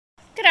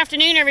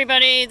afternoon,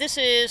 everybody. This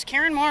is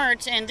Karen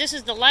Mallards, and this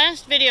is the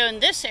last video in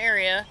this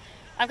area.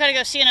 I've got to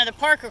go see another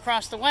park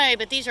across the way,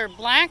 but these are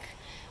black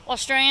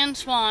Australian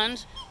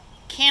swans,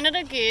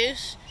 Canada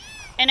goose,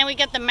 and then we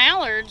get the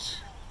mallards.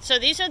 So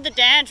these are the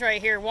dads right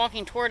here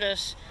walking toward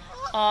us.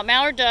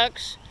 Mallard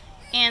ducks,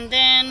 and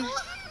then,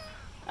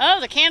 oh,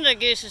 the Canada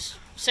goose is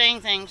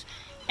saying things.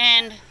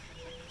 And,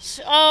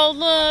 oh,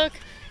 look,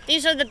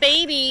 these are the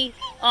baby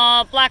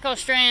black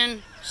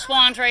Australian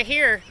swans right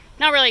here.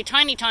 Not really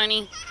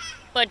tiny,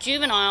 but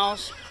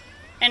juveniles.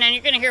 And then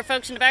you're going to hear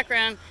folks in the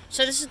background.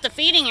 So this is the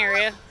feeding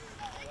area.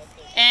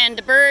 And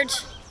the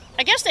birds,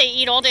 I guess they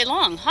eat all day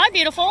long. Hi,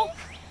 beautiful.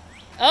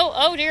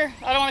 Oh dear,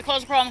 I don't want to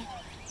cause a problem.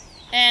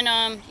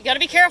 And you got to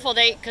be careful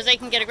because they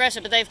can get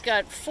aggressive. But they've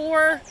got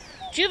 4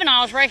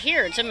 juveniles right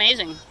here. It's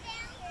amazing.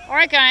 All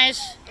right,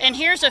 guys. And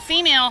here's a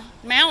female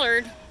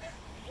mallard.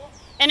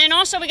 And then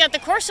also we got the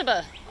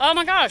Coscoroba. Oh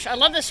my gosh, I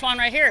love this swan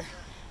right here.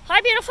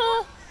 Hi,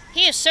 beautiful.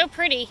 He is so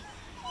pretty.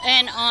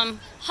 And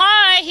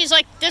hi, he's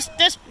like, this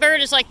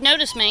bird is like,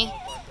 notice me.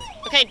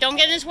 Okay, don't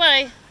get in his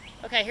way.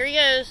 Okay, here he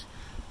goes.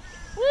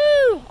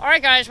 Woo! All right,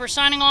 guys, we're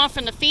signing off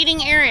from the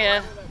feeding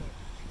area.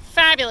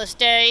 Fabulous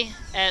day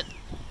at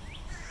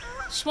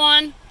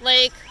Swan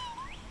Lake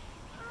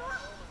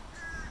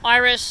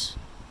Iris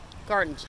Gardens.